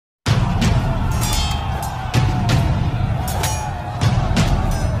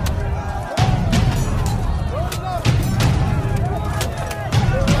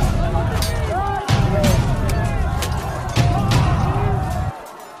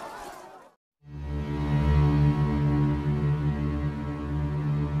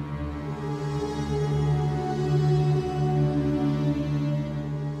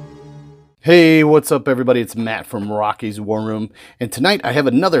Hey, what's up everybody? It's Matt from Rocky's War Room, and tonight I have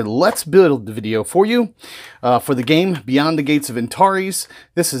another Let's Build video for you for the game Beyond the Gates of Antares.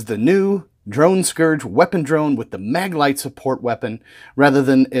 This is the new Dronescouge Weapon Drone with the Maglite support weapon rather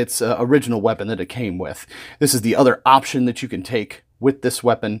than its original weapon that it came with. This is the other option that you can take with this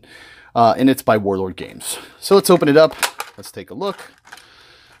weapon, and it's by Warlord Games. So let's open it up. Let's take a look.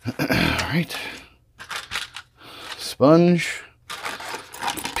 All right. Sponge.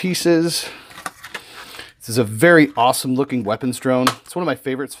 Pieces. This is a very awesome looking weapons drone. It's one of my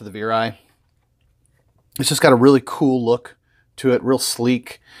favorites for the Virai. It's just got a really cool look to it, real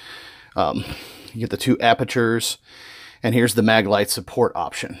sleek. You get the two apertures, and here's the Maglite support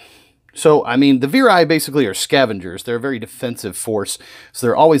option. So, I mean, the Virai basically are scavengers. They're a very defensive force, so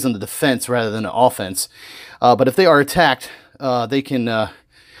they're always on the defense rather than the offense. But if they are attacked, they can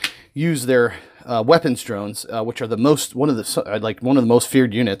use their weapons drones, which are one of the most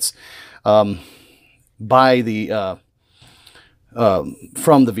feared units by the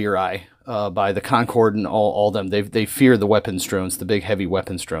from the Virai, by the Concord and all them. They fear the weapons drones, the big heavy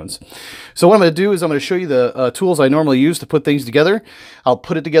weapons drones. So what I'm going to do is I'm going to show you the tools I normally use to put things together. I'll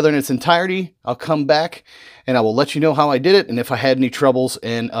put it together in its entirety. I'll come back and I will let you know how I did it and if I had any troubles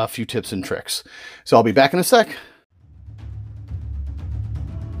and a few tips and tricks. So I'll be back in a sec.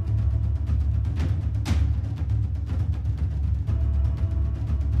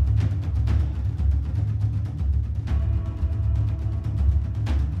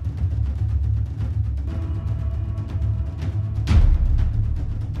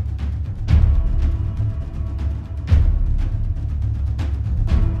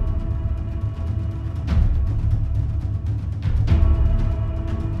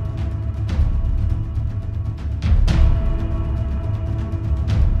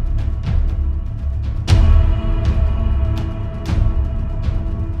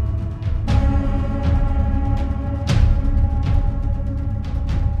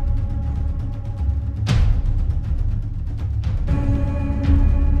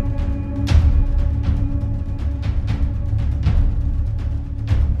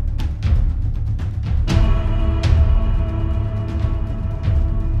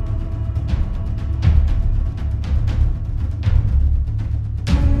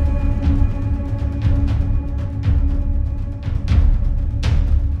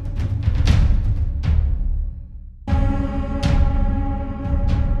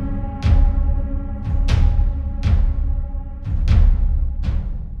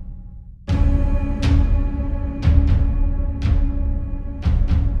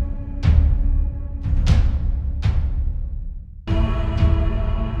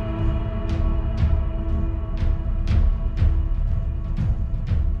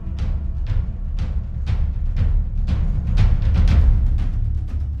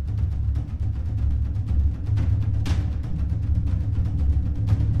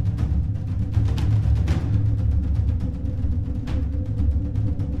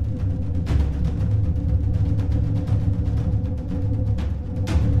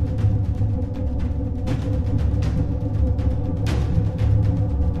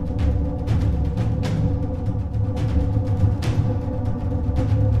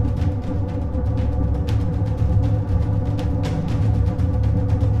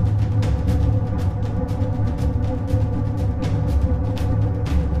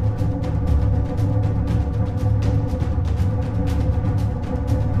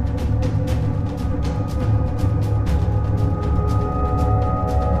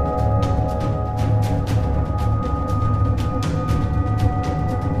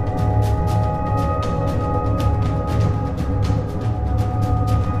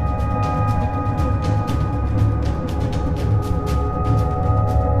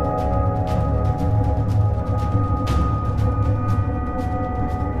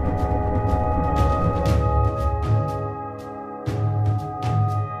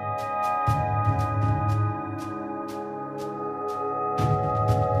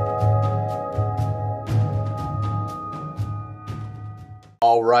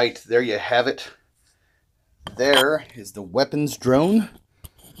 All right, there you have it. There is the weapons drone,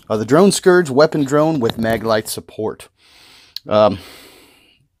 the Dronescouge weapon drone with Maglite support.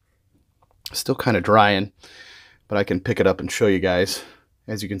 Still kind of drying, but I can pick it up and show you guys.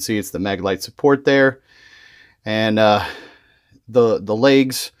 As you can see, it's the Maglite support there, and the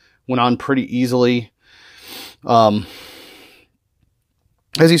legs went on pretty easily. As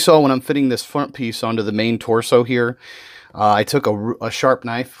you saw when I'm fitting this front piece onto the main torso here, I took a sharp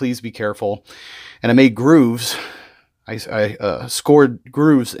knife, please be careful, and I made grooves. I scored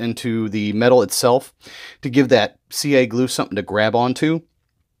grooves into the metal itself to give that CA glue something to grab onto.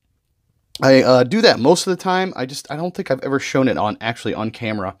 I do that most of the time. I don't think I've ever shown it actually on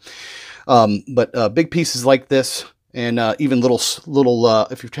camera. But big pieces like this, and even little,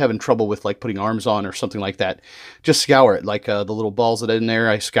 if you're having trouble with like putting arms on or something like that, just scour it. Like the little balls that are in there,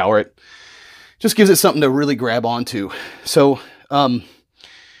 I scour it. Just gives it something to really grab onto. So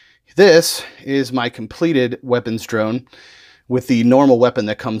this is my completed weapons drone with the normal weapon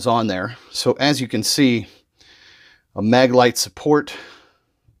that comes on there. So as you can see, a mag light support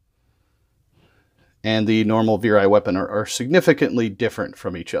and the normal Virai weapon are significantly different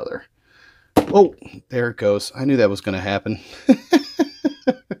from each other. Oh, there it goes. I knew that was going to happen.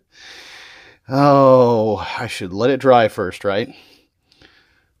 Oh, I should let it dry first, right?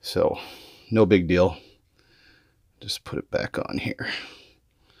 So, no big deal. Just put it back on here.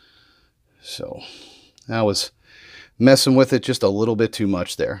 So, I was messing with it just a little bit too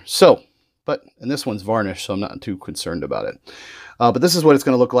much there. So, and this one's varnished, so I'm not too concerned about it. But this is what it's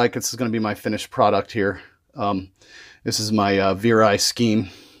going to look like. This is going to be my finished product here. This is my Virai scheme.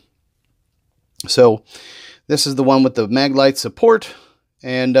 So this is the one with the mag light support.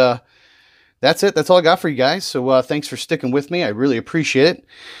 And that's it. That's all I got for you guys. So thanks for sticking with me. I really appreciate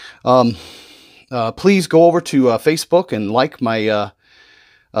it. Please go over to Facebook and like my,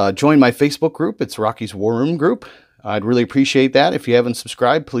 join my Facebook group. It's Rocky's War Room group. I'd really appreciate that. If you haven't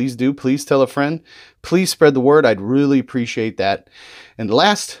subscribed, please do. Please tell a friend. Please spread the word. I'd really appreciate that. And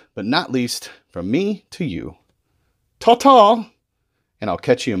last but not least, from me to you, ta-ta, and I'll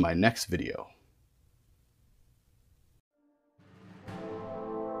catch you in my next video.